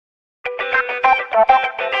So,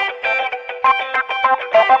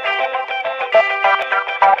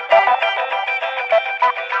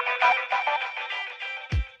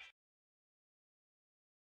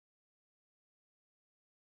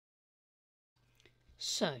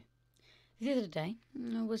 the other day,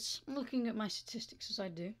 I was looking at my statistics as I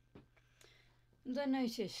do, and I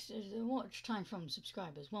noticed the watch time from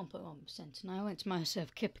subscribers 1.1%, and I went to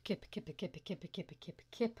myself, Kipper.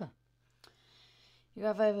 You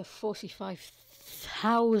have over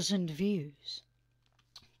 45,000 views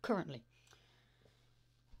currently.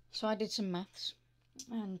 So I did some maths,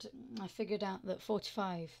 and I figured out that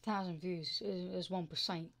 45,000 views as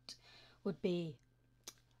 1% would be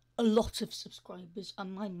a lot of subscribers,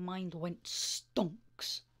 and my mind went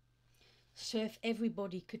stonks. So if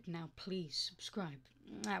everybody could now please subscribe,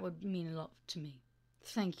 that would mean a lot to me.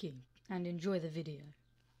 Thank you, and enjoy the video.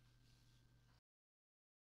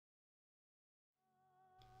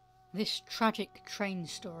 This tragic train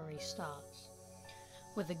story starts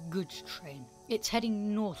with a goods train. It's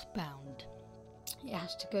heading northbound. It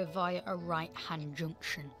has to go via a right-hand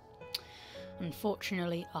junction.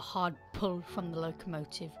 Unfortunately, a hard pull from the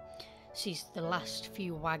locomotive sees the last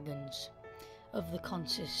few wagons of the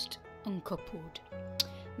consist uncoupled.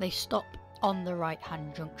 They stop on the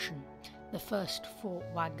right-hand junction. The first 4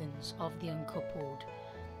 wagons of the uncoupled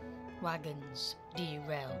wagons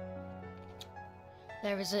derail.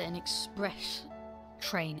 There is an express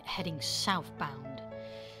train heading southbound.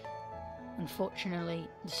 Unfortunately,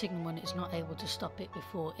 the signalman is not able to stop it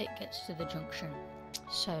before it gets to the junction,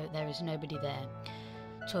 so there is nobody there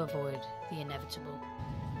to avoid the inevitable.